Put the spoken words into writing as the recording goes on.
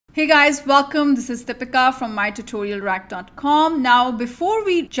Hey guys, welcome. This is Deepika from mytutorialrack.com. Now, before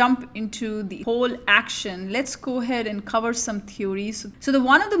we jump into the whole action, let's go ahead and cover some theories. So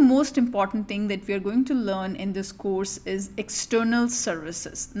one of the most important thing that we are going to learn in this course is external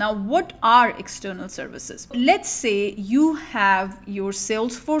services. Now, what are external services? Let's say you have your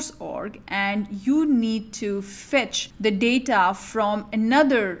Salesforce org and you need to fetch the data from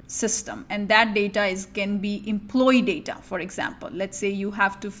another system, and that data can be employee data, for example. Let's say you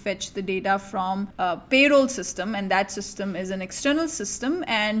have to fetch the data from a payroll system, and that system is an external system,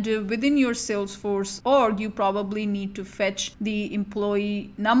 and within your Salesforce org you probably need to fetch the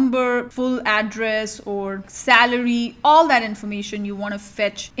employee number, full address or salary, all that information you want to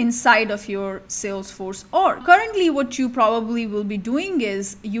fetch inside of your Salesforce org. Currently what you probably will be doing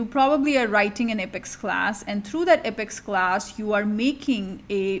is you probably are writing an Apex class, and through that Apex class you are making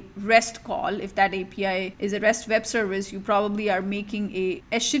a REST call. If that API is a REST web service, you probably are making a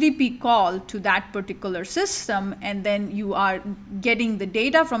HTTP call to that particular system, and then you are getting the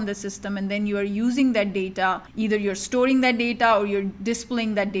data from the system, and then you are using that data. Either you're storing that data or you're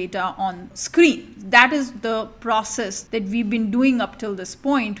displaying that data on screen. That is the process that we've been doing up till this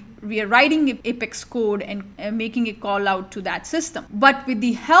point. We are writing Apex code and making a call out to that system. But with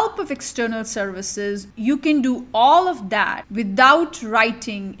the help of external services, you can do all of that without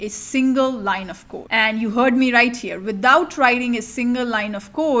writing a single line of code. And you heard me right here. Without writing a single line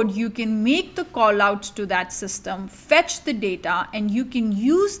of code, you can make the call out to that system, fetch the data, and you can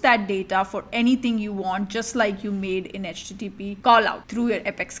use that data for anything you want, just like you made an HTTP call out through your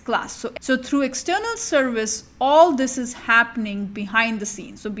Apex class. So through external service, all this is happening behind the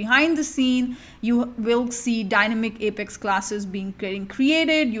scenes. So behind the scene, you will see dynamic Apex classes getting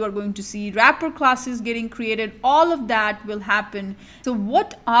created. You are going to see wrapper classes getting created. All of that will happen. So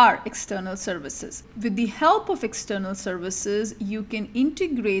what are external services? With the help of external services, you can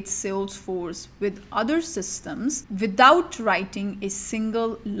integrate Salesforce with other systems without writing a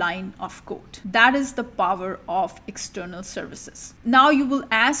single line of code. That is the power of external services. Now you will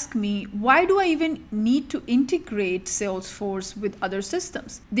ask me, why do I even need to integrate Salesforce with other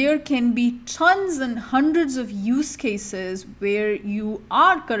systems? There can be tons and hundreds of use cases where you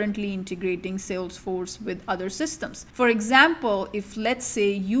are currently integrating Salesforce with other systems. For example, if let's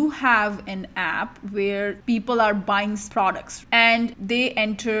say you have an app where people are buying products and they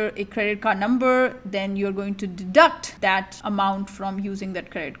enter a credit card number, then you're going to deduct that amount from using that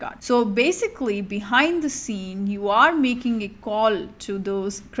credit card. So basically, behind the scene, you are making a call to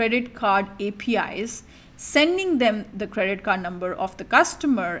those credit card APIs, sending them the credit card number of the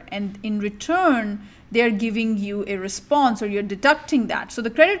customer, and in return they're giving you a response, or you're deducting that. So the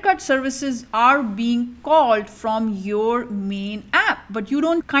credit card services are being called from your main app, but you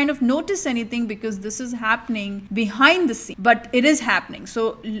don't kind of notice anything because this is happening behind the scene, but it is happening.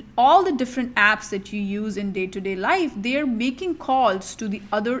 So all the different apps that you use in day-to-day life, they're making calls to the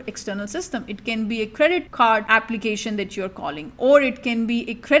other external system. It can be a credit card application that you're calling, or it can be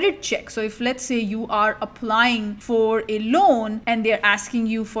a credit check. So if let's say you are applying for a loan and they're asking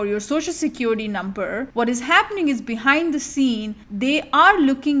you for your social security number, what is happening is behind the scene, they are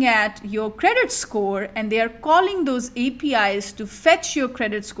looking at your credit score and they are calling those APIs to fetch your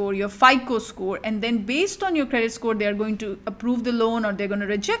credit score, your FICO score, and then based on your credit score, they are going to approve the loan or they're going to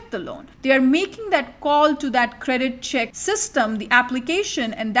reject the loan. They are making that call to that credit check system, the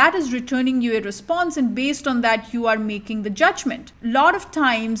application, and that is returning you a response, and based on that, you are making the judgment. A lot of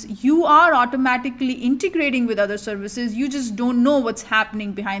times, you are automatically integrating with other services. You just don't know what's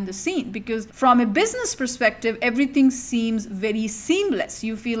happening behind the scene, because from a business perspective, everything seems very seamless.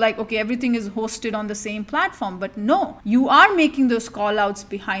 You feel like, okay, everything is hosted on the same platform, but no, you are making those call outs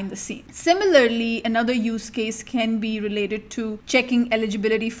behind the scenes. Similarly, another use case can be related to checking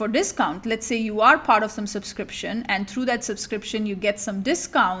eligibility for discount. Let's say you are part of some subscription, and through that subscription, you get some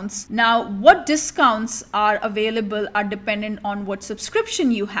discounts. Now, what discounts are available are dependent on what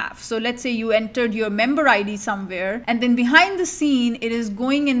subscription you have. So let's say you entered your member ID somewhere, and then behind the scene, it is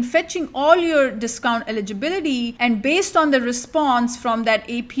going and fetching all your discounts eligibility, and based on the response from that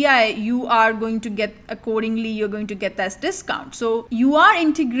API, you are going to get accordingly, you're going to get that discount. So you are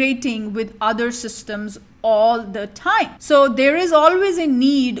integrating with other systems all the time. So there is always a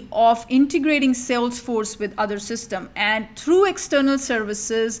need of integrating Salesforce with other systems, and through external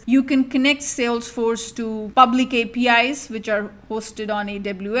services you can connect Salesforce to public APIs which are hosted on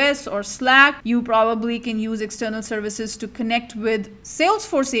AWS or Slack. You probably can use external services to connect with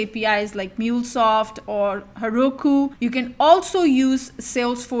Salesforce APIs like MuleSoft or Heroku. You can also use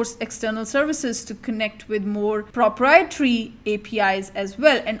Salesforce external services to connect with more proprietary APIs as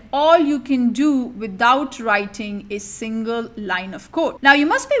well, and all you can do without without writing a single line of code. Now you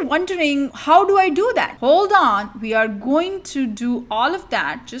must be wondering, how do I do that? Hold on, we are going to do all of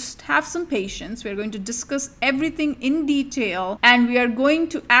that. Just have some patience. We're going to discuss everything in detail, and we are going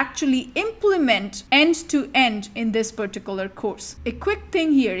to actually implement end to end in this particular course. A quick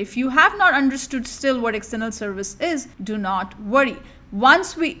thing here, if you have not understood still what external service is, do not worry.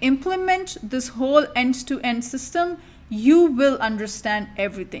 Once we implement this whole end-to-end system, you will understand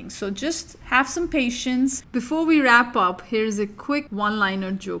everything. So just have some patience. Before we wrap up, here's a quick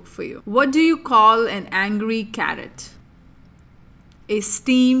one-liner joke for you. What do you call an angry carrot? A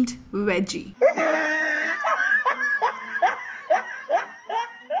steamed veggie.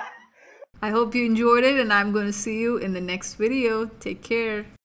 I hope you enjoyed it, and I'm going to see you in the next video. Take care.